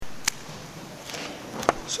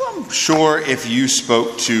So I'm sure if you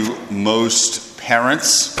spoke to most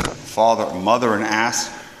parents, father or mother, and asked,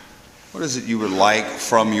 what is it you would like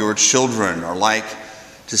from your children or like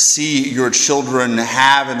to see your children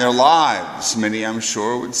have in their lives? Many, I'm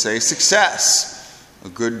sure, would say success, a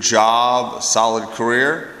good job, a solid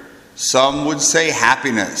career. Some would say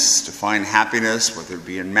happiness, to find happiness, whether it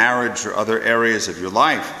be in marriage or other areas of your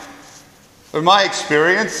life. But in my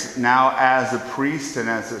experience, now as a priest and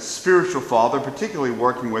as a spiritual father, particularly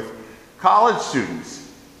working with college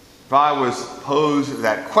students, if I was posed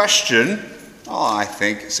that question, I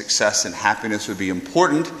think success and happiness would be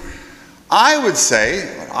important. I would say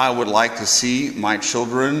that I would like to see my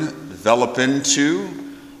children develop into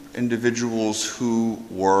individuals who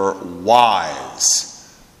were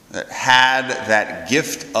wise, that had that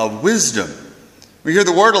gift of wisdom. We hear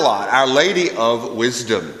the word a lot, Our Lady of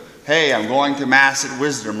Wisdom. Hey, I'm going to Mass at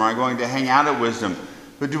Wisdom, or I'm going to hang out at Wisdom.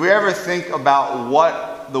 But do we ever think about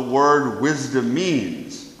what the word wisdom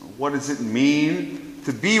means? What does it mean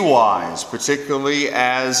to be wise, particularly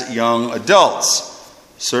as young adults?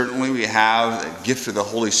 Certainly we have a gift of the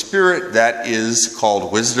Holy Spirit that is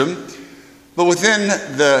called wisdom. But within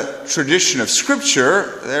the tradition of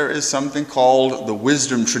Scripture, there is something called the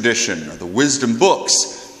wisdom tradition, or the wisdom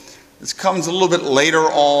books. This comes a little bit later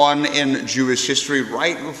on in Jewish history,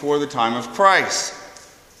 right before the time of Christ.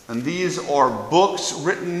 And these are books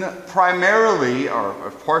written primarily, or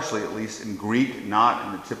partially at least, in Greek, not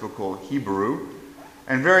in the typical Hebrew,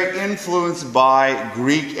 and very influenced by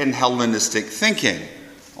Greek and Hellenistic thinking,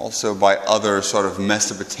 also by other sort of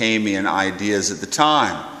Mesopotamian ideas at the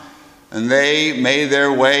time. And they made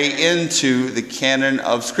their way into the canon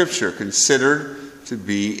of Scripture, considered to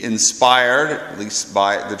be inspired, at least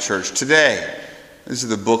by the church today. These are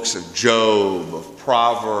the books of Job, of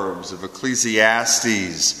Proverbs, of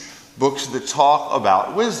Ecclesiastes, books that talk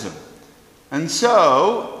about wisdom. And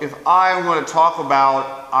so, if I am going to talk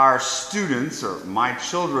about our students or my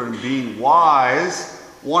children being wise,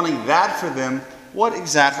 wanting that for them, what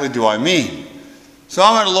exactly do I mean? So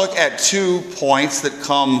I'm going to look at 2 points that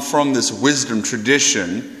come from this wisdom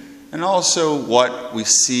tradition, and also what we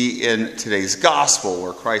see in today's gospel,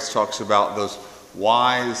 where Christ talks about those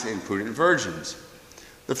wise and prudent virgins.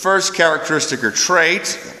 The first characteristic or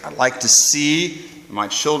trait I'd like to see in my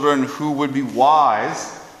children who would be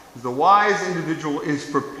wise, is the wise individual is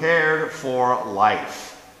prepared for life.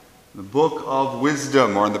 In the book of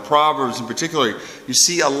wisdom, or in the Proverbs in particular, you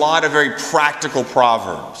see a lot of very practical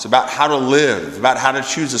proverbs about how to live, about how to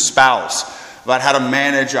choose a spouse, about how to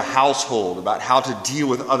manage a household, about how to deal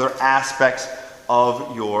with other aspects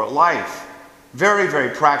of your life. Very,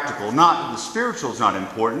 very practical. Not that the spiritual is not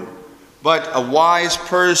important, but a wise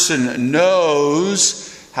person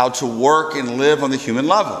knows how to work and live on the human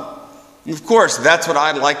level. And of course, that's what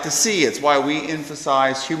I'd like to see. It's why we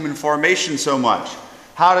emphasize human formation so much.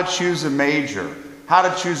 How to choose a major, how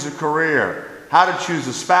to choose a career, how to choose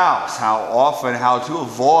a spouse, how to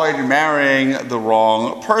avoid marrying the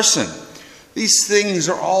wrong person. These things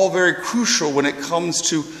are all very crucial when it comes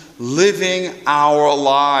to living our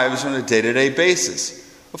lives on a day-to-day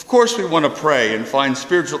basis. Of course, we want to pray and find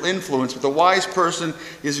spiritual influence, but the wise person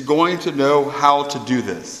is going to know how to do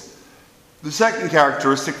this. The second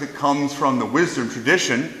characteristic that comes from the wisdom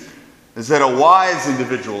tradition is that a wise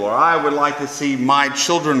individual, or I would like to see my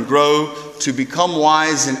children grow to become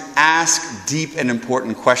wise and ask deep and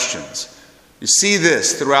important questions. You see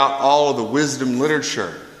this throughout all of the wisdom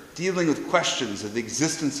literature, dealing with questions of the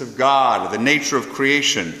existence of God, of the nature of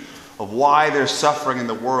creation, of why there's suffering in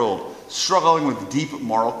the world, struggling with deep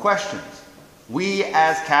moral questions. We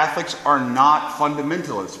as Catholics are not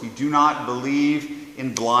fundamentalists. We do not believe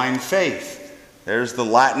in blind faith. There's the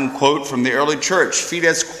Latin quote from the early church,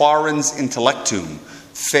 fides quaerens intellectum,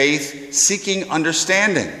 faith seeking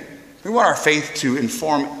understanding. We want our faith to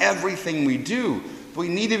inform everything we do, but we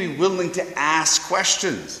need to be willing to ask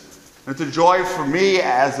questions. And it's a joy for me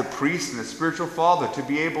as a priest and a spiritual father to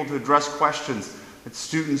be able to address questions that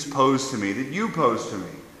students pose to me, that you pose to me.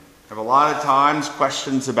 I have a lot of times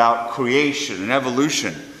questions about creation and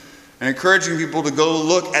evolution, and encouraging people to go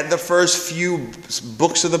look at the first few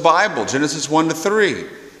books of the Bible, Genesis 1 to 3,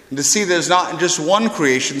 and to see there's not just one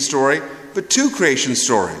creation story, but 2 creation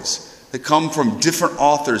stories that come from different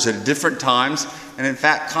authors at different times, and in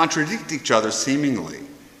fact contradict each other seemingly.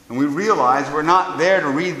 And we realize we're not there to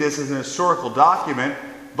read this as an historical document,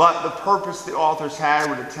 but the purpose the authors had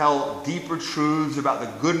were to tell deeper truths about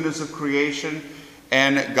the goodness of creation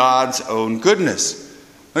and God's own goodness.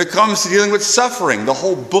 When it comes to dealing with suffering, the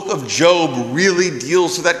whole book of Job really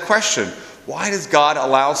deals with that question. Why does God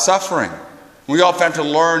allow suffering? We often have to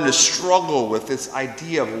learn to struggle with this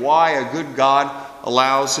idea of why a good God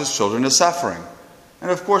allows his children to suffering. And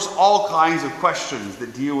of course, all kinds of questions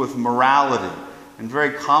that deal with morality and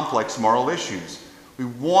very complex moral issues. We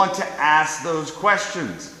want to ask those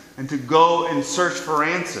questions and to go and search for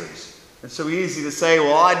answers. It's so easy to say,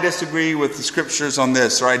 well, I disagree with the scriptures on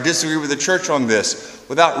this, or I disagree with the church on this,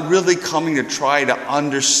 without really coming to try to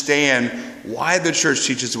understand why the church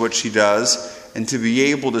teaches what she does and to be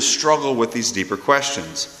able to struggle with these deeper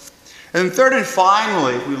questions. And third and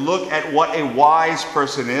finally, if we look at what a wise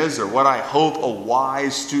person is, or what I hope a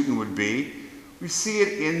wise student would be, we see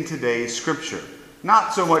it in today's scripture.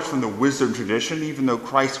 Not so much from the wisdom tradition, even though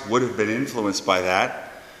Christ would have been influenced by that.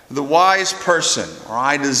 The wise person, or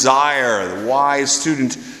I desire, the wise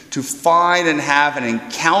student, to find and have an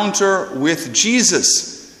encounter with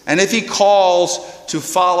Jesus. And if he calls, to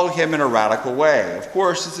follow him in a radical way. Of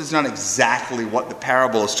course, this is not exactly what the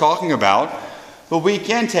parable is talking about, but we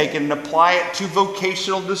can take it and apply it to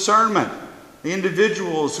vocational discernment. The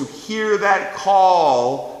individuals who hear that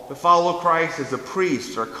call to follow Christ as a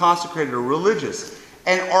priest or consecrated or religious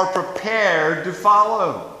and are prepared to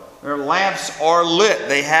follow. Their lamps are lit.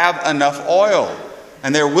 They have enough oil.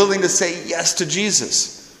 And they're willing to say yes to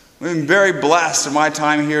Jesus. We've been very blessed in my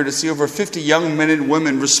time here to see over 50 young men and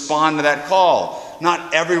women respond to that call.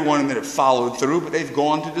 Not everyone that have followed through, but they've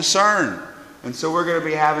gone to discern. And so we're going to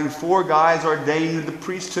be having 4 guys ordained to the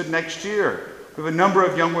priesthood next year. We have a number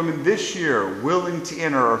of young women this year willing to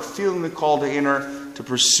enter or feeling the call to enter to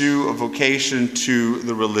pursue a vocation to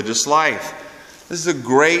the religious life. This is a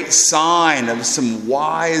great sign of some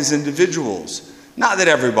wise individuals. Not that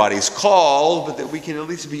everybody's called, but that we can at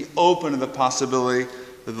least be open to the possibility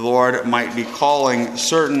that the Lord might be calling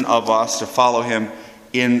certain of us to follow him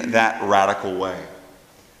in that radical way.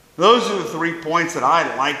 Those are the 3 points that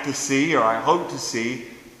I'd like to see, or I hope to see,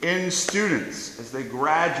 in students as they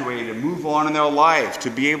graduate and move on in their life, to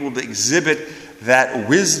be able to exhibit that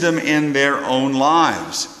wisdom in their own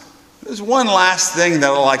lives. There's one last thing that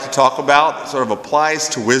I'd like to talk about that sort of applies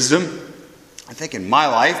to wisdom, I think in my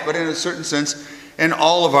life, but in a certain sense in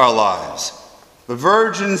all of our lives. The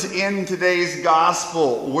virgins in today's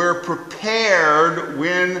gospel were prepared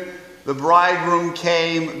when the bridegroom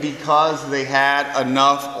came because they had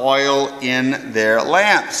enough oil in their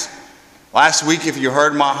lamps. Last week, if you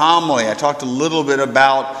heard my homily, I talked a little bit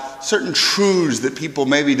about certain truths that people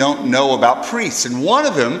maybe don't know about priests. And one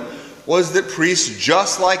of them was that priests,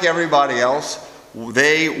 just like everybody else,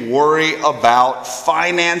 they worry about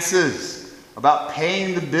finances, about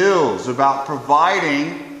paying the bills, about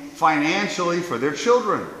providing financially for their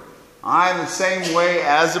children. I'm the same way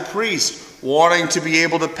as a priest, wanting to be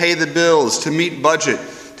able to pay the bills, to meet budget,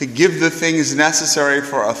 to give the things necessary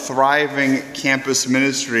for a thriving campus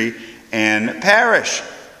ministry and parish.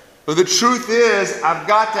 But the truth is, I've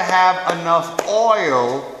got to have enough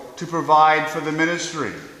oil to provide for the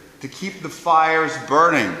ministry, to keep the fires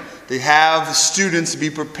burning, to have students be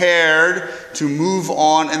prepared to move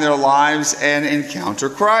on in their lives and encounter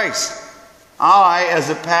Christ. I, as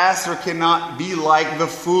a pastor, cannot be like the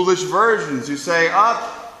foolish virgins who say,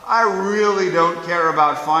 I really don't care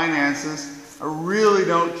about finances. I really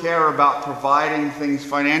don't care about providing things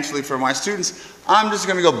financially for my students. I'm just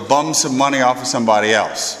going to go bum some money off of somebody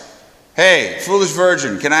else. Hey, foolish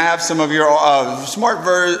virgin, can I have some of your, smart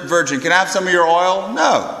virgin, can I have some of your oil?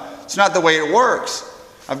 No. It's not the way it works.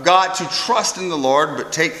 I've got to trust in the Lord,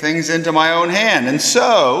 but take things into my own hand. And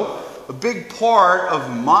so, a big part of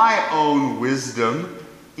my own wisdom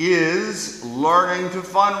is learning to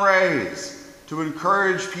fundraise, to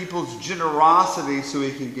encourage people's generosity so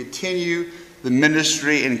we can continue the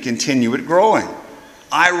ministry and continue it growing.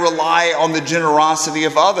 I rely on the generosity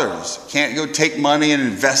of others. Can't go take money and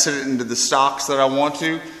invest it into the stocks that I want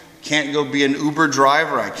to. Can't go be an Uber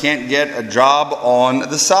driver. I can't get a job on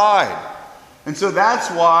the side. And so that's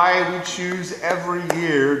why we choose every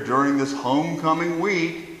year during this homecoming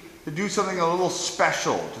week to do something a little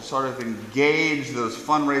special, to sort of engage those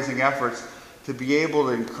fundraising efforts, to be able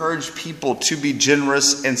to encourage people to be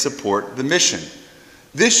generous and support the mission.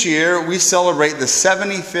 This year, we celebrate the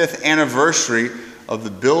 75th anniversary of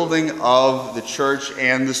the building of the church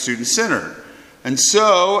and the student center. And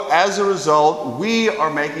so, as a result, we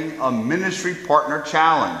are making a ministry partner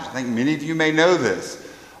challenge. I think many of you may know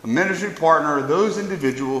this. A ministry partner are those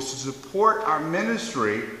individuals who support our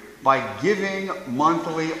ministry by giving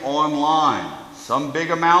monthly online. Some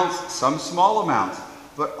big amounts, some small amounts.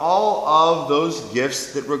 But all of those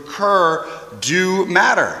gifts that recur do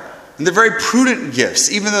matter. And they're very prudent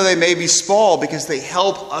gifts, even though they may be small, because they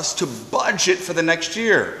help us to budget for the next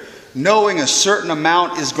year, knowing a certain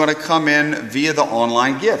amount is going to come in via the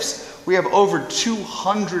online gifts. We have over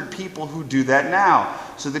 200 people who do that now.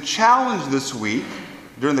 So the challenge this week,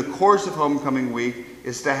 during the course of Homecoming Week,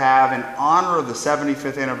 is to have, in honor of the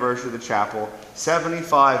 75th anniversary of the chapel,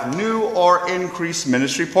 75 new or increased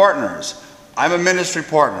ministry partners. I'm a ministry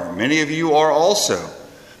partner. Many of you are also.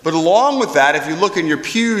 But along with that, if you look in your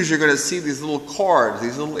pews, you're going to see these little cards,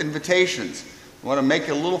 these little invitations. We want to make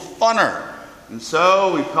it a little funner. And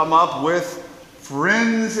so we've come up with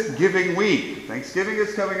Friendsgiving Week. Thanksgiving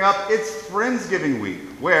is coming up. It's Friendsgiving Week,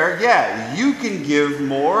 where, you can give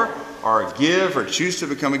more, or give, or choose to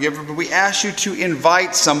become a giver, but we ask you to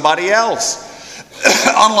invite somebody else.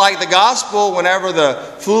 Unlike the gospel, whenever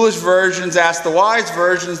the foolish virgins ask the wise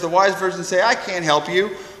virgins say, I can't help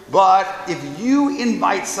you. But if you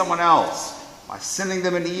invite someone else, by sending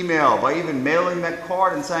them an email, by even mailing that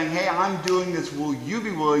card and saying, hey, I'm doing this, will you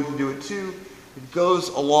be willing to do it too? It goes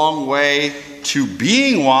a long way to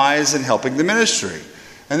being wise and helping the ministry.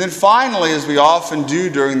 And then finally, as we often do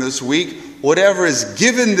during this week, whatever is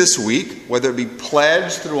given this week, whether it be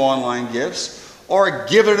pledged through online gifts, or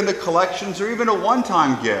given in the collections, or even a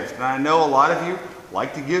one-time gift. And I know a lot of you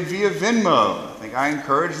like to give via Venmo. I think I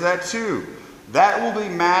encourage that too. That will be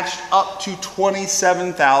matched up to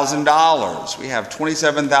 $27,000. We have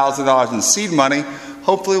 $27,000 in seed money.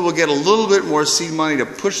 Hopefully we'll get a little bit more seed money to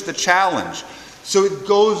push the challenge. So it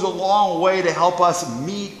goes a long way to help us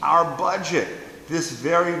meet our budget. This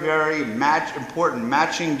very, very important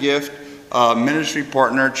matching gift ministry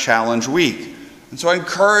partner challenge week. And so I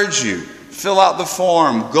encourage you, fill out the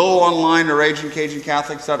form. Go online to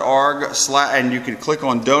RagingCajunCatholics.org and you can click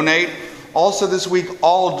on donate. Also this week,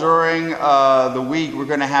 all during the week, we're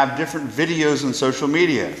going to have different videos on social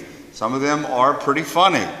media. Some of them are pretty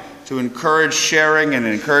funny to encourage sharing and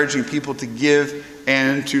encouraging people to give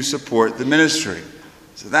and to support the ministry.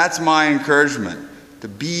 So that's my encouragement, to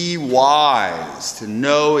be wise, to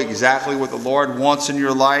know exactly what the Lord wants in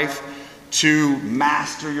your life, to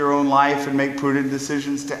master your own life and make prudent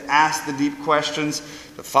decisions, to ask the deep questions,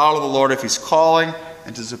 to follow the Lord if He's calling,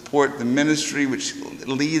 and to support the ministry, which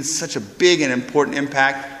leads such a big and important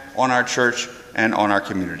impact on our church and on our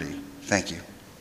community. Thank you.